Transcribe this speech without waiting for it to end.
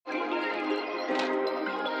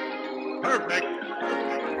Perfect.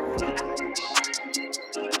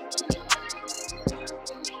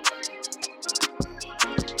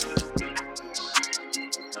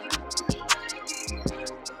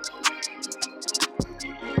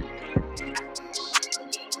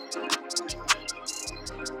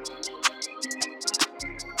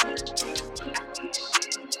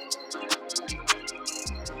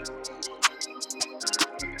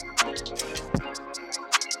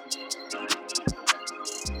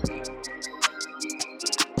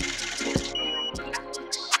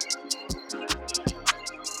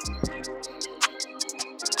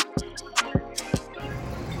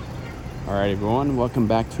 All right, everyone, welcome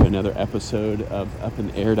back to another episode of Up in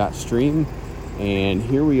Air.stream. And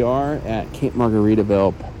here we are at Camp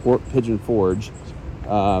Margaritaville, Pigeon Forge.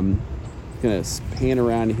 Gonna pan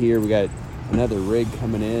around here. We got another rig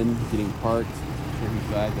coming in, getting parked. Very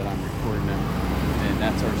glad that I'm recording them. And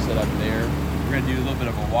that's our setup there. We're gonna do a little bit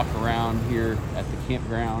of a walk around here at the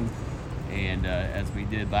campground, and as we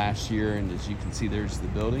did last year. And as you can see, there's the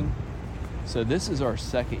building. So this is our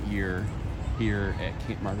second year here at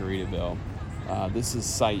Camp Margaritaville. This is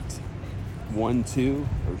site 12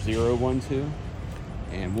 or 012,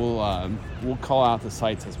 and we'll call out the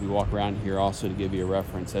sites as we walk around here, also to give you a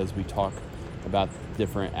reference as we talk about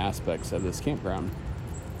different aspects of this campground.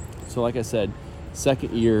 So like I said,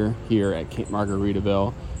 second year here at Camp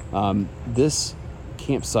Margaritaville. This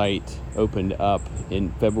campsite opened up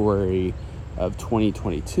in February of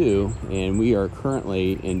 2022, and we are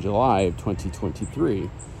currently in July of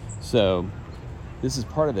 2023. So this is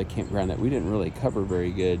part of the campground that we didn't really cover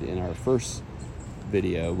very good in our first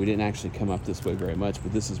video. We didn't actually come up this way very much,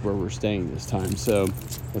 but this is where we're staying this time. So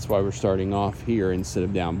that's why we're starting off here instead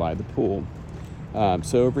of down by the pool.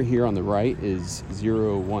 So over here on the right is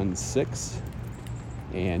 016.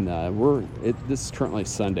 And this is currently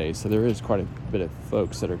Sunday, so there is quite a bit of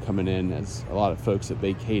folks that are coming in, as a lot of folks that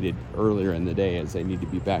vacated earlier in the day as they need to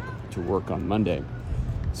be back to work on Monday.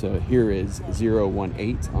 So here is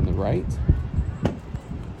 018 on the right.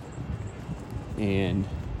 And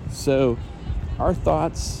so our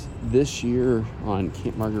thoughts this year on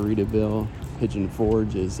Camp Margaritaville, Pigeon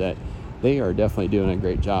Forge, is that they are definitely doing a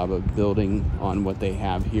great job of building on what they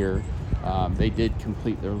have here. They did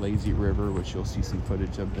complete their lazy river, which you'll see some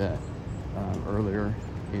footage of that earlier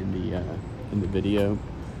in the video,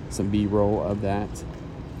 some B-roll of that.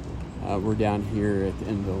 We're down here at the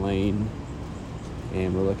end of the lane,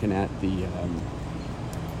 and we're looking at the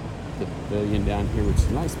pavilion down here, which is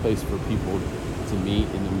a nice place for people to meet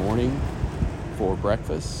in the morning for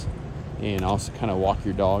breakfast, and also kind of walk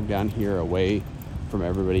your dog down here away from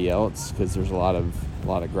everybody else, because there's a lot of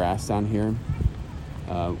grass down here.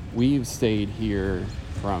 We've stayed here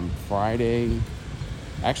from Thursday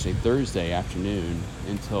afternoon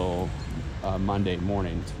until Monday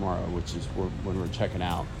morning tomorrow, which is when we're checking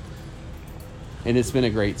out. And it's been a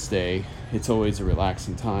great stay. It's always a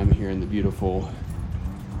relaxing time here in the beautiful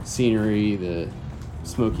scenery, the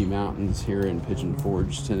Smoky Mountains here in Pigeon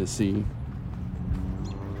Forge, Tennessee.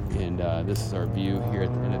 And this is our view here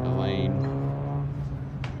at the end of the lane.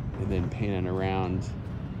 And then panning around,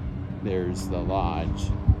 there's the lodge.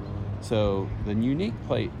 So the unique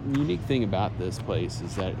thing about this place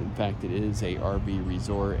is that, in fact, it is a RV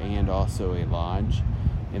resort and also a lodge,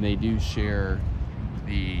 and they do share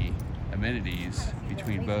the amenities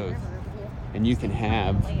between both, and you can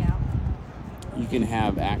have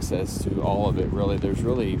access to all of it. Really, I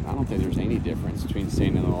don't think there's any difference between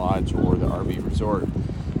staying in the lodge or the RV resort.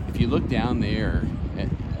 If you look down there,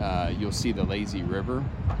 you'll see the lazy river.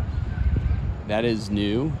 That is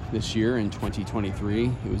new this year in 2023.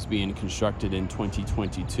 It was being constructed in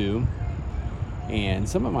 2022. And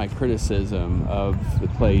some of my criticism of the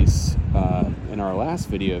place in our last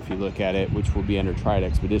video, if you look at it, which will be under Triad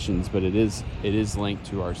Expeditions, but it is linked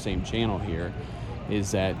to our same channel here,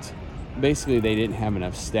 is that basically they didn't have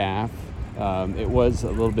enough staff. It was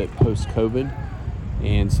a little bit post-COVID,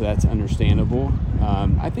 and so that's understandable.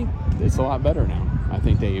 I think it's a lot better now. I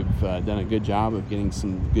think they've done a good job of getting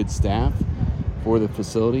some good staff for the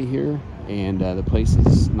facility here, and the place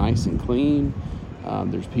is nice and clean.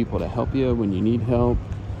 There's people to help you when you need help.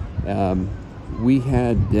 We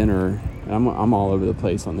had dinner, and I'm all over the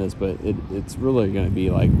place on this, but it's really going to be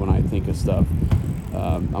like when I think of stuff,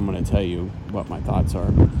 I'm going to tell you what my thoughts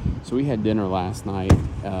are. So we had dinner last night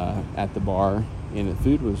at the bar, and the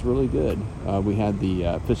food was really good. We had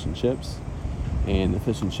the fish and chips, and the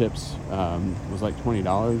fish and chips was like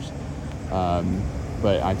 $20.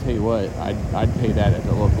 But I tell you what, I'd pay that at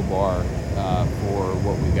the local bar for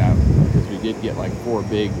what we got, because we did get like 4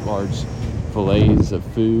 big, large fillets of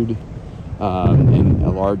food. and a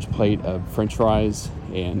large plate of French fries,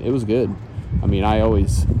 and it was good. I mean, I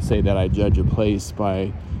always say that I judge a place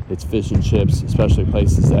by its fish and chips, especially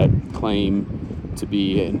places that claim to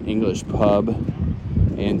be an English pub.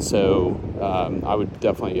 And so I would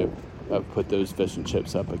definitely have put those fish and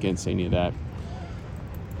chips up against any of that.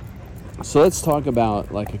 So let's talk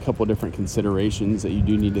about like a couple different considerations that you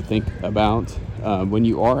do need to think about when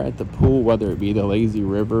you are at the pool, whether it be the lazy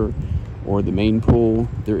river or the main pool.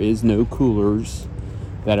 There is no coolers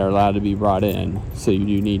that are allowed to be brought in, so you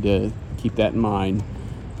do need to keep that in mind.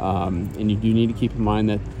 And you do need to keep in mind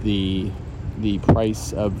that the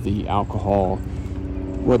price of the alcohol,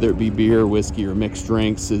 whether it be beer, whiskey, or mixed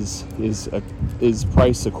drinks, is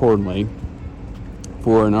priced accordingly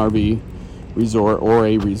for an RV resort, or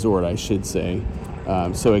a resort, I should say.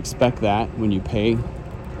 So expect that when you pay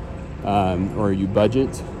or you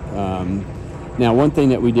budget. Now, one thing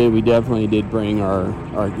that we definitely did bring our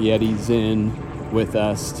Yetis in with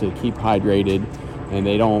us to keep hydrated, and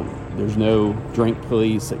there's no drink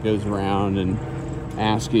police that goes around and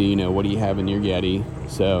ask you, what do you have in your Yeti?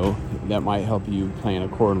 So that might help you plan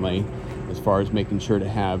accordingly as far as making sure to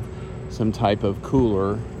have some type of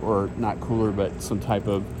cooler, or not cooler, but some type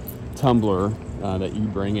of tumbler that you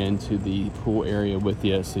bring into the pool area with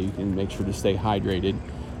you, so you can make sure to stay hydrated.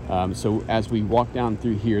 So as we walk down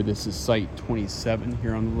through here, this is site 27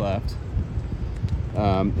 here on the left.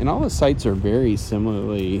 And all the sites are very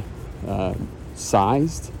similarly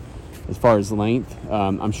sized as far as length.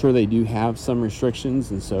 I'm sure they do have some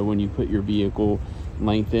restrictions, and so when you put your vehicle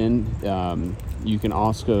length in, you can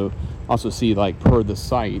also see, like, per the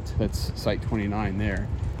site, that's site 29 there.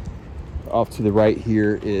 Off to the right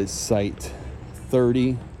here is site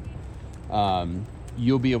 30.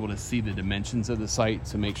 You'll be able to see the dimensions of the site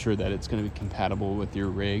to make sure that it's going to be compatible with your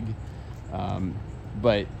rig.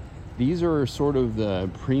 But these are sort of the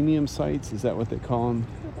premium sites. Is that what they call them?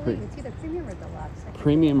 It's either premium or deluxe.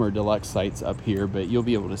 Premium or deluxe sites up here, but you'll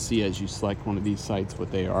be able to see as you select one of these sites what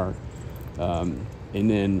they are. And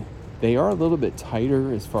then they are a little bit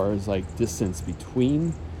tighter as far as like distance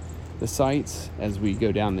between the sites as we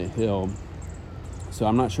go down the hill. So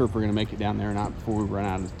I'm not sure if we're going to make it down there or not before we run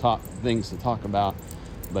out of things to talk about.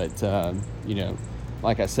 But,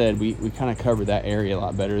 like I said, we kind of covered that area a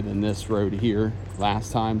lot better than this road here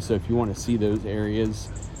last time. So if you want to see those areas,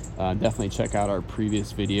 definitely check out our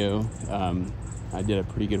previous video. I did a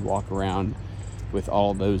pretty good walk around with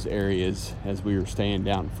all those areas as we were staying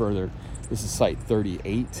down further. This is site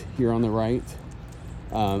 38 here on the right.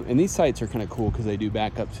 And these sites are kind of cool because they do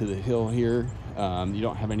back up to the hill here. You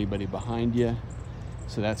don't have anybody behind you,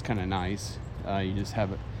 so that's kind of nice. You just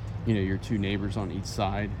have your two neighbors on each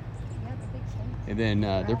side. Yeah, they're big sites. And then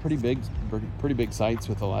they're pretty big sites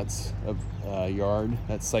with lots of yard.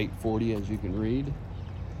 That's site 40, as you can read.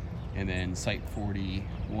 And then site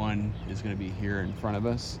 41 is going to be here in front of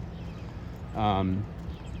us.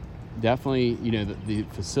 Definitely, the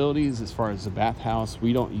facilities, as far as the bathhouse,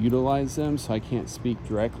 we don't utilize them, so I can't speak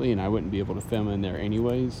directly, and I wouldn't be able to film in there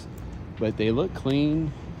anyways. But they look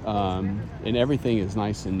clean, and everything is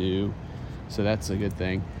nice and new, so that's a good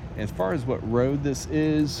thing. As far as what road this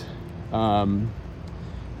is,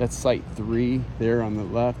 that's site 3 there on the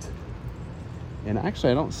left. And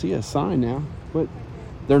actually, I don't see a sign now, but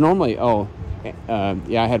they're normally, I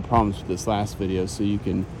had problems with this last video, so you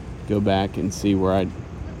can go back and see where I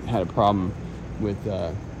had a problem with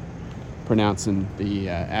pronouncing the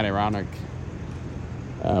Adirondack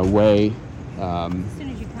way. As soon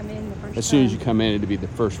as you come in, the first As soon as you come in, it'll be the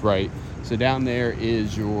first right. So down there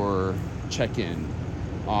is your check-in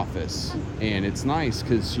office, and it's nice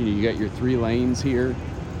because you got your 3 lanes here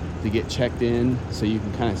to get checked in, so you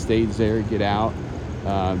can kind of stage there, get out.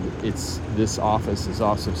 This office is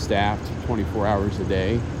also staffed 24 hours a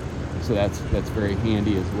day, so that's very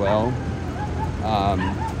handy as well.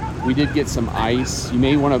 We did get some ice. You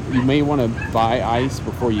may want to buy ice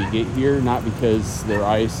before you get here, not because their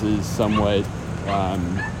ice is somewhat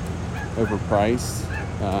overpriced,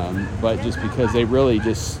 but just because they really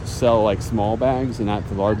just sell like small bags and not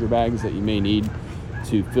the larger bags that you may need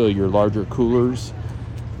to fill your larger coolers.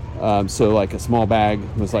 So like a small bag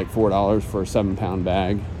was like $4 for a 7-pound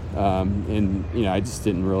bag, and I just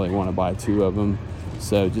didn't really want to buy 2 of them.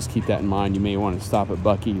 So just keep that in mind. You may want to stop at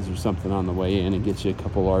Buc-ee's or something on the way in and get you a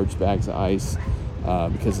couple large bags of ice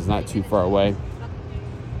because it's not too far away.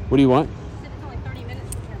 What do you want? It's only 30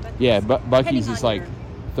 minutes from here. But yeah, Buc-ee's is like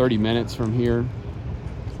 30 minutes from here.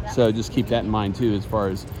 So just keep that in mind too as far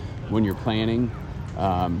as when you're planning.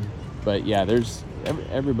 But yeah,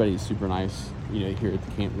 everybody's super nice, here at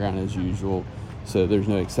the campground as usual. So there's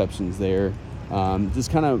no exceptions there.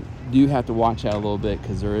 Just kind of do have to watch out a little bit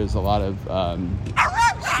because there is a lot of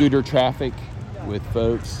scooter traffic with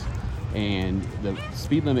folks, and the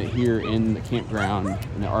speed limit here in the campground,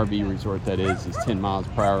 in the RV resort that is 10 miles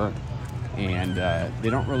per hour, and they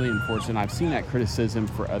don't really enforce it. And I've seen that criticism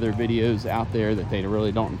for other videos out there that they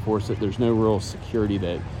really don't enforce it. There's no real security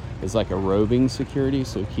that is like a roving security,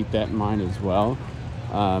 so keep that in mind as well.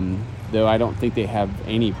 Though I don't think they have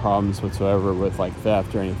any problems whatsoever with like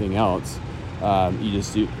theft or anything else. You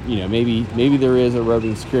just do, maybe there is a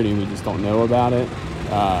roving security and we just don't know about it.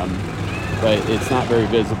 But it's not very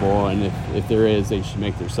visible, and if there is, they should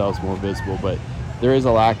make themselves more visible. But there is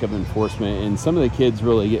a lack of enforcement, and some of the kids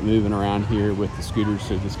really get moving around here with the scooters,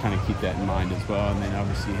 so just kind of keep that in mind as well. And then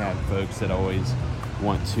obviously have folks that always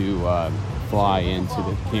want to fly into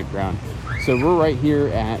the campground. So we're right here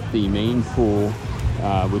at the main pool,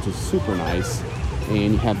 which is super nice,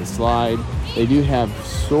 and you have the slide. They do have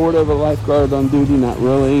sort of a lifeguard on duty, not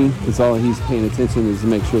really, because all he's paying attention is to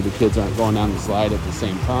make sure the kids aren't going down the slide at the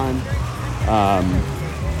same time.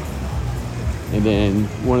 And then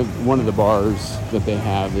one of the bars that they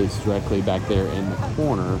have is directly back there in the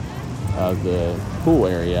corner of the pool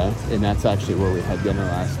area, and that's actually where we had dinner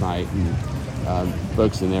last night. And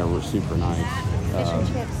folks in there were super nice. Fish and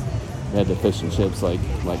chips. They had the fish and chips, like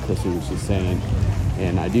Chrissy was just saying,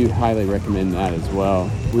 and I do highly recommend that as well.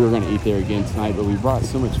 We were going to eat there again tonight, but we brought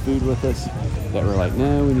so much food with us that we're like,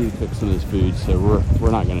 no, we need to cook some of this food, so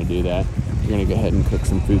we're not going to do that. We're going to go ahead and cook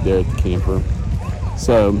some food there at the camper.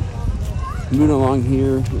 So moving along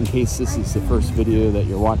here, in case this is the first video that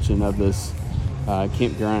you're watching of this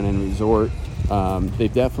campground and resort,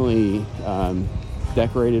 they've definitely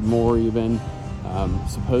decorated more even.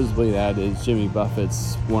 Supposedly that is Jimmy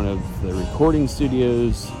Buffett's one of the recording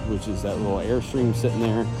studios, which is that little Air.stream sitting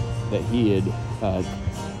there that he had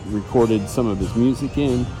recorded some of his music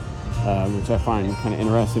in, which I find kind of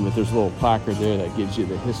interesting. But there's a little placard there that gives you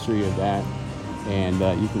the history of that, and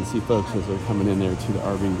you can see folks as they're coming in there to the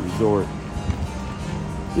RV resort.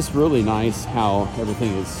 Just really nice how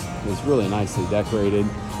everything is really nicely decorated.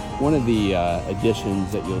 One of the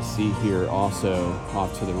additions that you'll see here also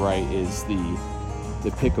off to the right is the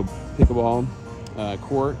pickleball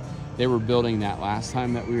court. They were building that last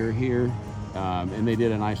time that we were here, and they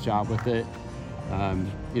did a nice job with it.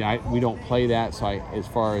 We don't play that, so as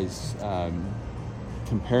far as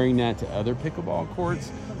comparing that to other pickleball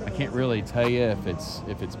courts, I can't really tell you if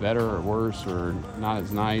it's better or worse or not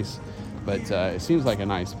as nice, but it seems like a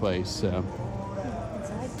nice place. So.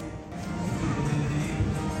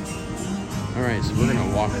 All right, so we're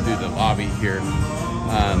gonna walk through the lobby here.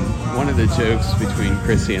 One of the jokes between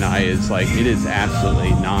Chrissy and I is like, it is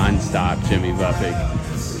absolutely non-stop Jimmy Buffett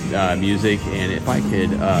music, and if I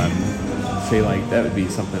could say like that would be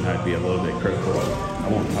something I'd be a little bit critical of. I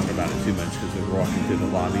won't talk about it too much because we're walking through the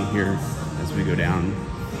lobby here as we go down.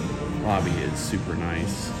 The lobby is super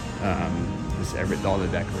nice. All the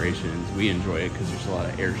decorations, we enjoy it because there's a lot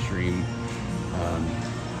of Air.stream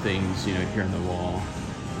things, here on the wall.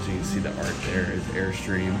 As you can see, the art there is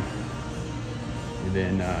Air.stream. And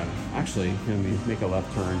then, actually, let me make a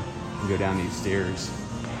left turn and go down these stairs.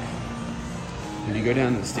 When you go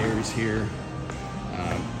down the stairs here,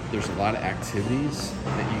 there's a lot of activities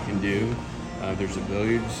that you can do. There's a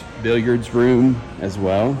billiards room as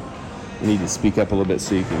well. I need to speak up a little bit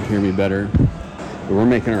so you can hear me better. But we're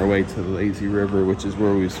making our way to the Lazy River, which is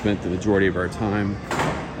where we've spent the majority of our time.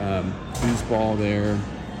 Foosball there.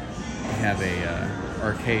 We have a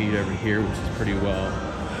arcade over here, which is pretty well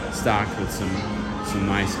stocked with some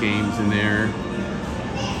nice games in there,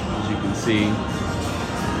 as you can see.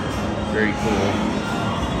 Very cool.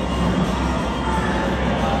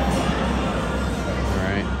 All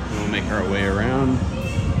right, we'll make our way around.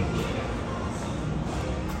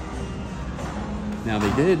 Now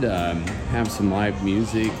they did have some live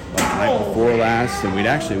music like the night before last, and we'd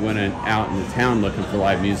actually went out in the town looking for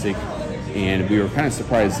live music, and we were kind of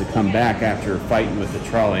surprised to come back after fighting with the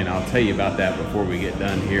trolley, and I'll tell you about that before we get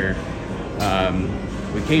done here.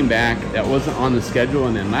 We came back, that wasn't on the schedule,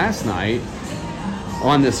 and then last night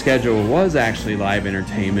on the schedule was actually live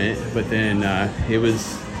entertainment, but then it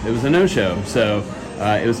was a no-show, so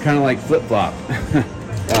it was kind of like flip-flop.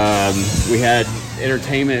 We had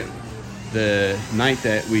entertainment the night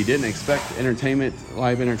that we didn't expect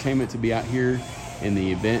live entertainment to be out here in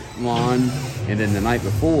the event lawn, and then the night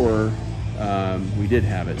before we did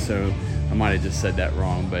have it. So I might have just said that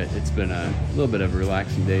wrong, but it's been a little bit of a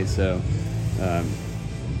relaxing day. So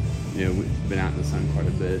we've been out in the sun quite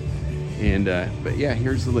a bit, and but yeah,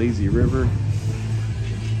 here's the Lazy River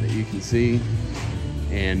that you can see,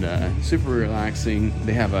 and super relaxing.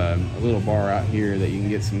 They have a little bar out here that you can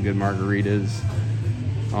get some good margaritas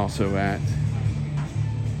also at.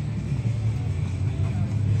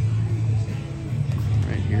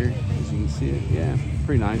 Right here, as you can see it. Yeah,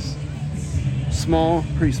 pretty nice. Small,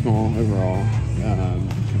 pretty small overall,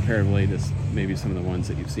 comparatively to maybe some of the ones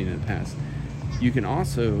that you've seen in the past. You can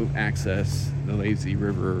also access the lazy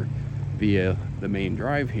river via the main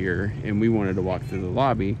drive here, and we wanted to walk through the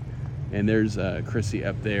lobby, and there's Chrissy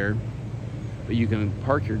up there, but you can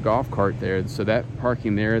park your golf cart there. So that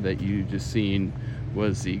parking there that you just seen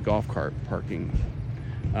was the golf cart parking.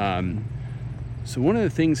 So one of the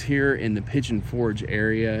things here in the Pigeon Forge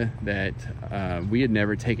area that we had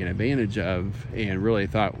never taken advantage of and really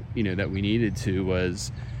thought, you know, that we needed to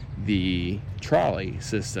was the trolley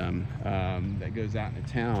system that goes out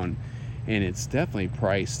into town, and it's definitely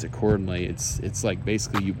priced accordingly. It's like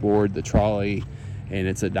basically you board the trolley and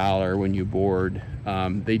it's $1 when you board.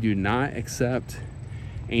 They do not accept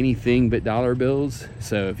anything but dollar bills,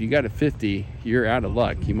 so if you got a 50, you're out of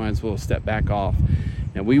luck. You might as well step back off.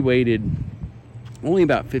 Now we waited only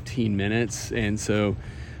about 15 minutes, and so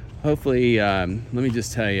hopefully let me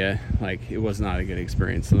just tell you, like, it was not a good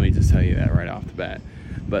experience. Let me just tell you that right off the bat,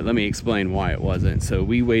 but let me explain why it wasn't. So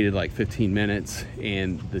we waited like 15 minutes,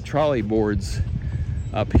 and the trolley boards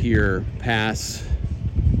up here pass,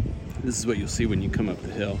 this is what you'll see when you come up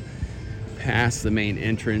the hill, past the main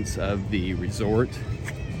entrance of the resort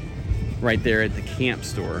right there at the camp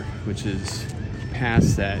store, which is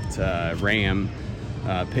past that Ram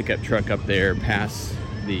pickup truck up there, past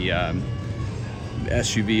the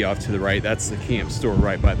SUV off to the right. That's the camp store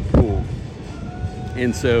right by the pool.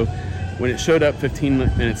 And so when it showed up 15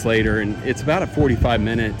 minutes later, and it's about a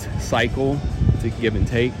 45-minute cycle to give and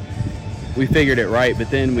take, we figured it right. But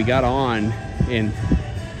then we got on, and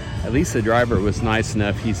at least the driver was nice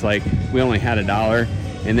enough. He's like, we only had $1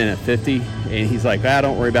 and then a 50, and he's like,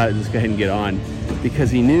 don't worry about it, just go ahead and get on,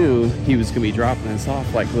 because he knew he was going to be dropping us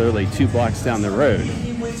off like literally 2 blocks down the road.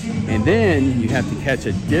 And then you have to catch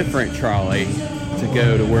a different trolley to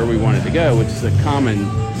go to where we wanted to go, which is a common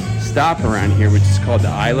stop around here, which is called the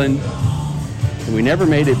Island. And we never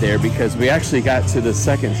made it there because we actually got to the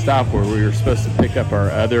second stop where we were supposed to pick up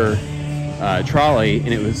our other trolley, and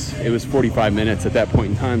it was 45 minutes at that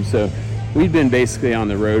point in time. So we'd been basically on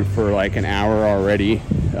the road for like an hour already,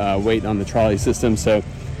 waiting on the trolley system. So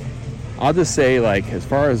I'll just say, like, as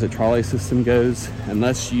far as the trolley system goes,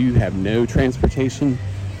 unless you have no transportation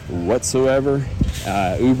whatsoever,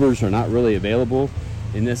 Ubers are not really available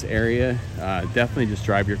in this area. Definitely just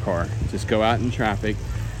drive your car. Just go out in traffic,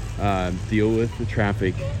 deal with the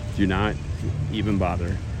traffic. Do not even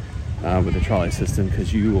bother with the trolley system,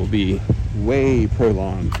 because you will be way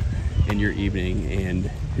prolonged in your evening, and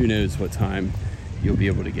who knows what time you'll be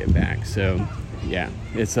able to get back. So yeah,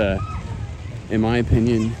 it's in my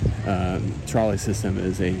opinion, trolley system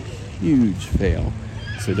is a huge fail.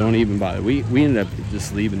 So don't even bother. We ended up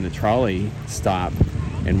just leaving the trolley stop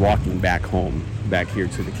and walking back home, back here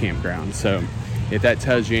to the campground. So if that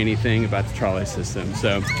tells you anything about the trolley system.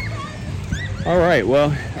 So, all right,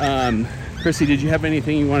 well, Chrissy, did you have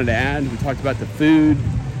anything you wanted to add? We talked about the food,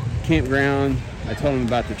 campground. I told him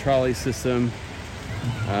about the trolley system.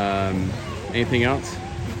 Anything else?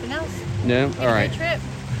 Nothing else. No? All right. Good trip.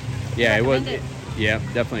 Yeah, it was. Yeah,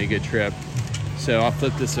 definitely a good trip. So I'll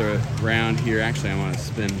flip this around here. Actually, I want to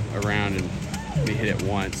spin around and maybe hit it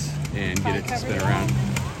once and get it to spin around.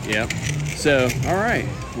 Yep. So, all right.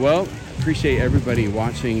 Well, appreciate everybody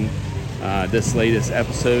watching this latest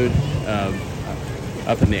episode of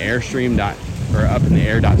Up in the Air.stream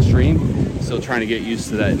Still trying to get used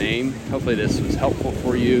to that name. Hopefully this was helpful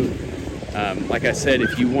for you. Like I said,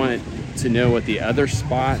 if you want to know what the other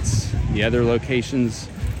spots, the other locations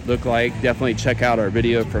look like, definitely check out our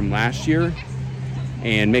video from last year,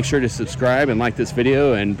 and make sure to subscribe and like this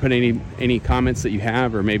video, and put any comments that you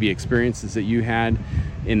have, or maybe experiences that you had,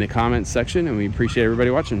 in the comments section. And we appreciate everybody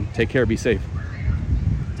watching. Take care, be safe.